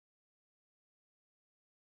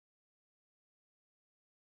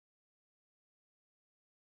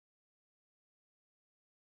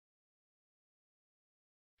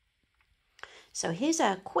So here's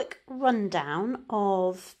a quick rundown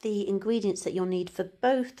of the ingredients that you'll need for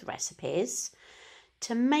both recipes.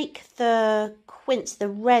 To make the quince, the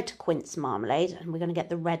red quince marmalade, and we're going to get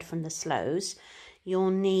the red from the sloes, you'll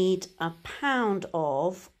need a pound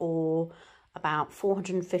of, or about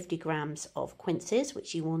 450 grams of quinces,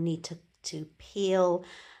 which you will need to peel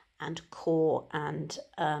and core and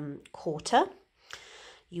quarter.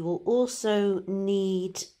 You will also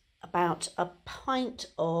need about a pint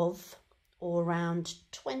of, or around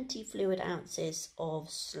 20 fluid ounces of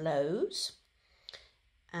sloes.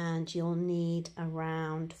 And you'll need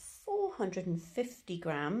around 450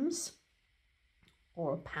 grams,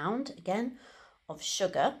 or a pound again, of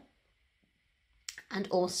sugar, and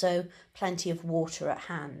also plenty of water at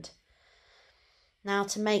hand. Now,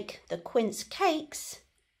 to make the quince cakes,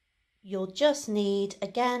 you'll just need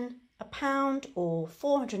again a pound or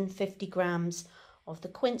 450 grams of the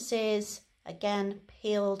quinces, again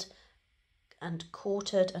peeled and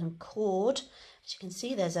quartered and cored. As you can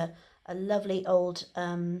see, there's a lovely old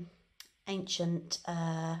ancient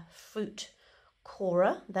fruit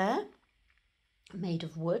corer there, made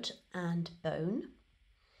of wood and bone.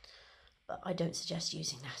 But I don't suggest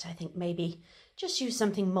using that. I think maybe just use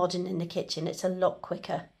something modern in the kitchen. It's a lot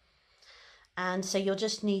quicker. And so you'll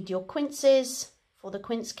just need your quinces for the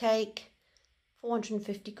quince cake,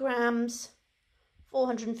 450 grams,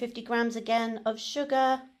 450 grams again of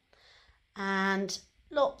sugar, and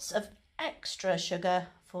lots of extra sugar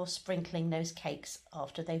for sprinkling those cakes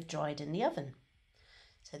after they've dried in the oven.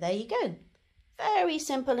 So there you go. Very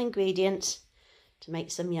simple ingredient to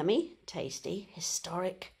make some yummy, tasty,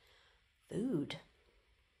 historic food.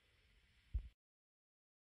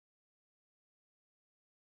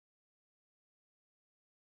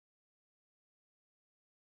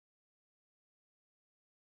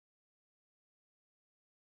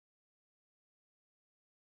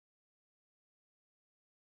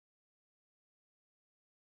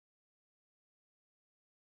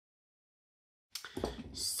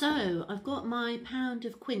 So I've got my pound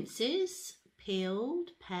of quinces peeled,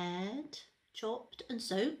 pared, chopped and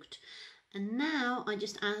soaked, and now I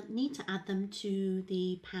just need to add them to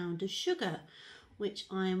the pound of sugar, which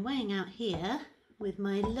I am weighing out here with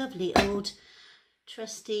my lovely old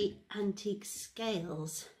trusty antique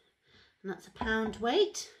scales, and that's a pound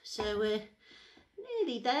weight, so we're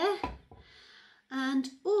nearly there. And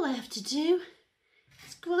all I have to do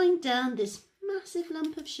is grind down this massive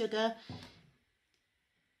lump of sugar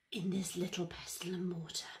in this little pestle and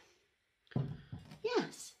mortar.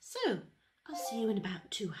 Yes, so I'll see you in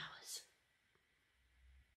about 2 hours.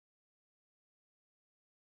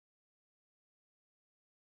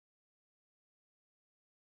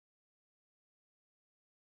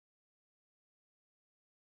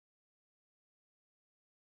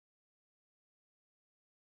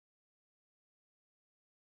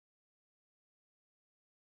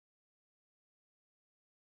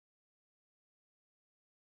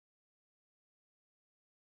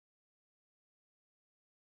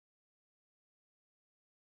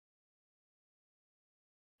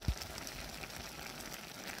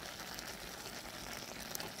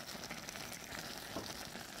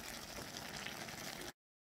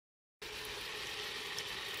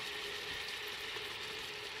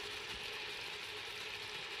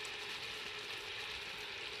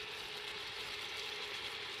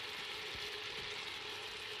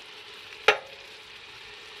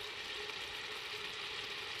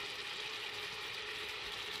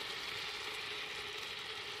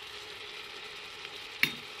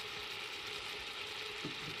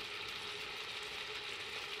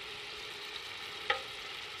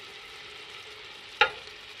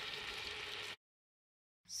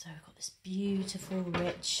 So I've got this beautiful,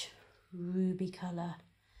 rich, ruby colour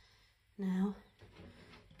now,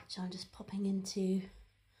 which I'm just popping into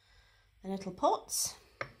the little pots.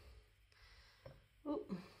 Oh,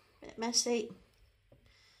 a bit messy.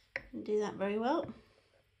 Didn't do that very well.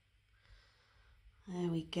 There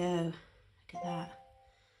we go. Look at that.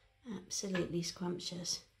 Absolutely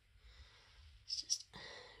scrumptious. Let's just move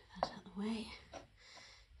that out of the way.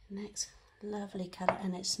 Next, lovely colour,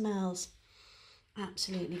 and it smells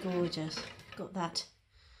absolutely gorgeous. Got that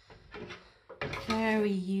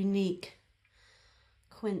very unique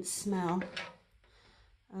quince smell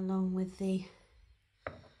along with the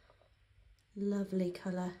lovely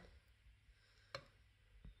colour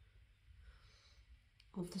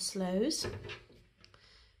of the sloes.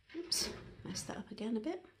 Oops, messed that up again a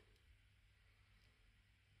bit.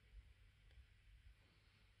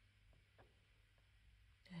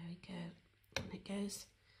 There we go, and it goes.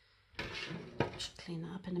 Should clean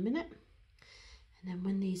that up in a minute. And then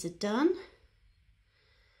when these are done,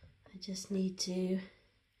 I just need to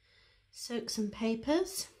soak some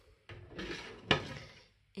papers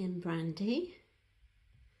in brandy,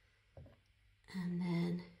 and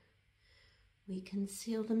then we can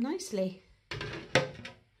seal them nicely,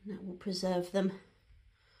 and that will preserve them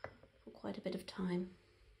for quite a bit of time.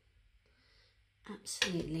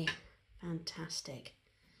 Absolutely fantastic.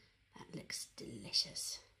 That looks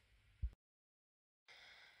delicious.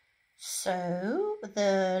 So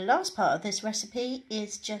the last part of this recipe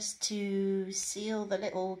is just to seal the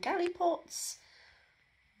little gallipots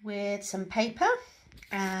with some paper,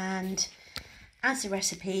 and as the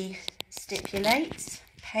recipe stipulates,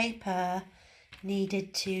 paper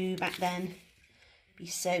needed to back then be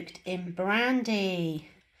soaked in brandy,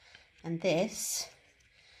 and this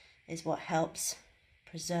is what helps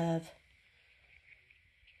preserve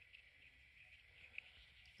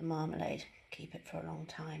the marmalade, keep it for a long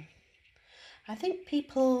time. I think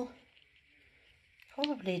people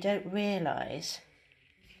probably don't realise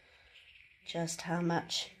just how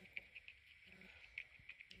much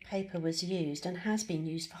paper was used and has been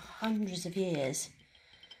used for hundreds of years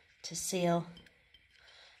to seal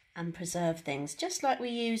and preserve things, just like we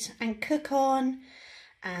use and cook on,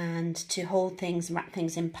 and to hold things, wrap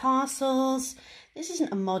things in parcels. This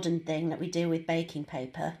isn't a modern thing that we do with baking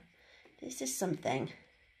paper. This is something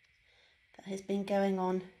that has been going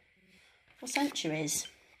on for centuries.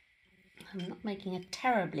 I'm not making a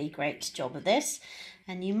terribly great job of this,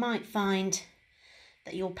 and you might find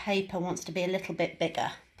that your paper wants to be a little bit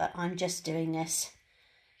bigger, but I'm just doing this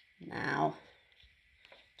now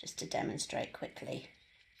just to demonstrate quickly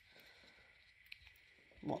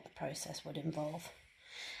what the process would involve.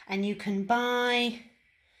 And you can buy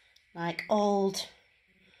like old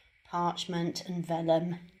parchment and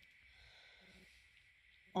vellum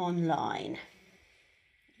online.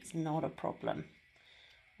 It's not a problem.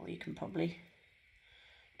 Or you can probably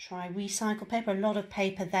try recycled paper. A lot of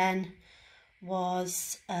paper then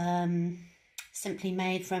was simply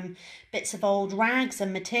made from bits of old rags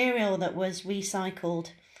and material that was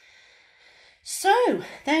recycled. So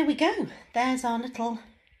there we go. There's our little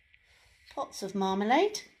pots of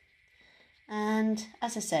marmalade. And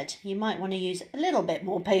as I said, you might want to use a little bit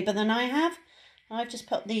more paper than I have. I've just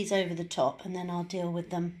put these over the top, and then I'll deal with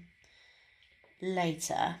them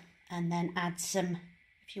later, and then add some,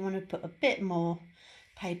 if you want to put a bit more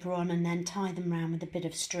paper on, and then tie them around with a bit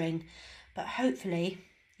of string. But hopefully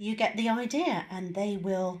you get the idea, and they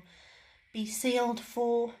will be sealed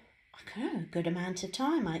for, I don't know, a good amount of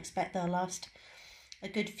time. I expect they'll last a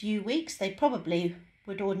good few weeks. They probably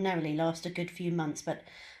would ordinarily last a good few months, but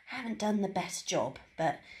I haven't done the best job.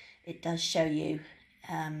 But it does show you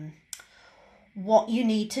what you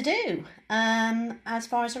need to do as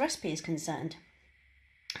far as the recipe is concerned.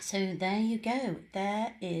 So there you go.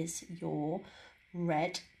 There is your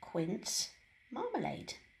red quince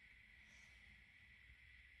marmalade.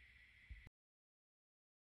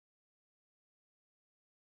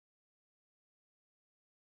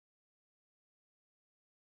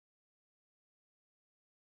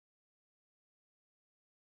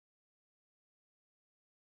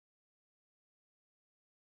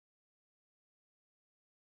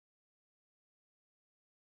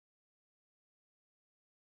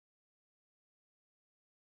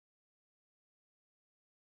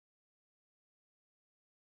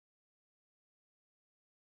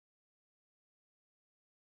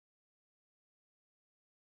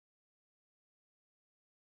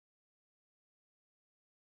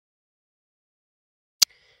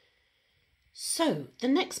 So the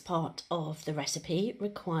next part of the recipe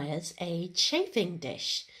requires a chafing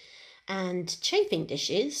dish, and chafing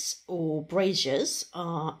dishes or braziers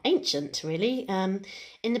are ancient really.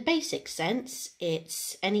 In the basic sense,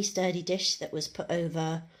 it's any sturdy dish that was put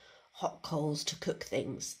over hot coals to cook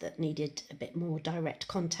things that needed a bit more direct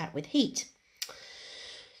contact with heat.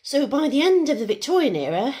 So by the end of the Victorian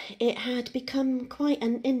era, it had become quite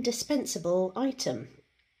an indispensable item,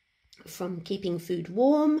 from keeping food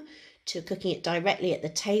warm to cooking it directly at the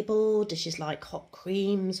table, dishes like hot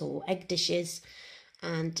creams or egg dishes.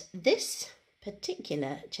 And this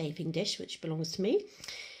particular chafing dish, which belongs to me,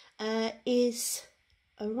 is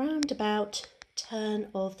around about turn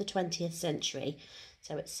of the 20th century.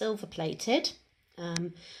 So it's silver plated,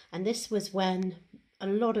 and this was when a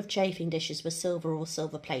lot of chafing dishes were silver or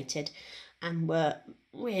silver plated and were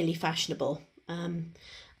really fashionable,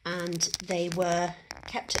 and they were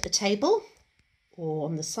kept at the table or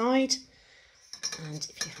on the side, and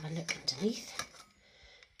if you have a look underneath,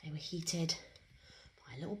 they were heated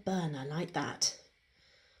by a little burner like that,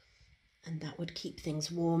 and that would keep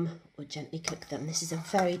things warm or gently cook them. This is a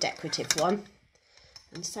very decorative one,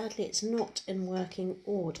 and sadly it's not in working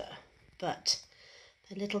order. but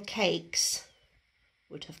the little cakes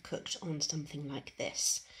would have cooked on something like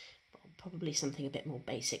this. Probably something a bit more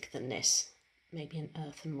basic than this, maybe an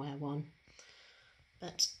earthenware one.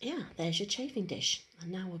 But yeah, there's your chafing dish.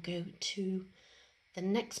 And now we'll go to the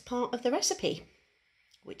next part of the recipe,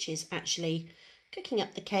 which is actually cooking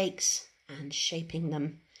up the cakes and shaping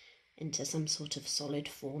them into some sort of solid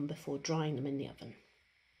form before drying them in the oven.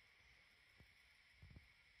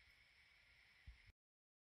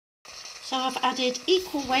 So I've added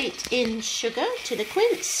equal weight in sugar to the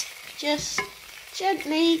quince, just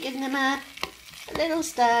gently giving them a little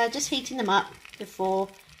stir, just heating them up before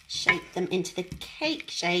shape them into the cake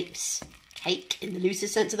shapes, cake in the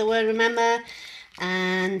loosest sense of the word, remember,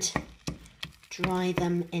 and dry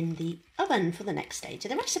them in the oven for the next stage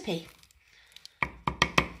of the recipe.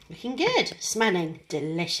 Looking good, smelling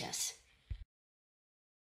delicious.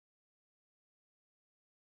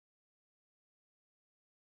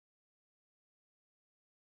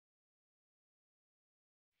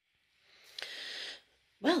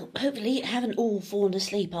 Well, hopefully you haven't all fallen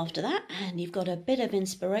asleep after that and you've got a bit of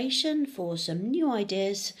inspiration for some new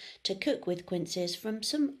ideas to cook with quinces from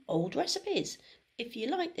some old recipes. If you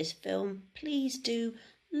like this film, please do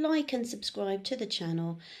like and subscribe to the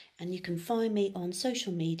channel, and you can find me on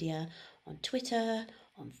social media, on Twitter,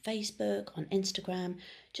 on Facebook, on Instagram.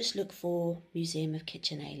 Just look for Museum of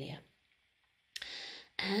Kitchenalia.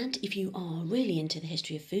 And if you are really into the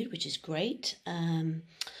history of food, which is great,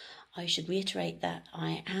 I should reiterate that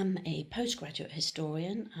I am a postgraduate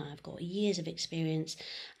historian. I've got years of experience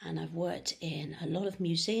and I've worked in a lot of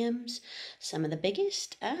museums, some of the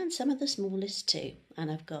biggest and some of the smallest too. And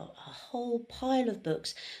I've got a whole pile of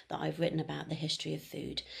books that I've written about the history of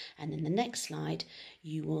food. And in the next slide,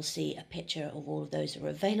 you will see a picture of all of those that are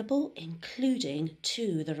available, including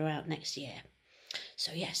 2 that are out next year.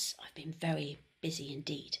 So yes, I've been very busy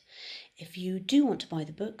indeed. If you do want to buy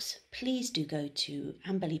the books, please do go to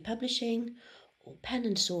Amberley Publishing or Pen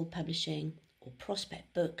and Sword Publishing or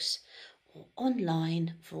Prospect Books or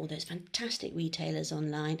online for all those fantastic retailers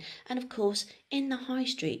online. And of course, in the high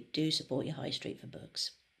street, do support your high street for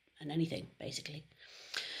books and anything, basically.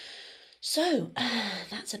 So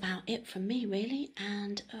that's about it from me, really.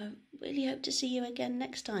 And really hope to see you again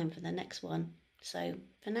next time for the next one. So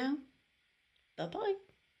for now, bye-bye.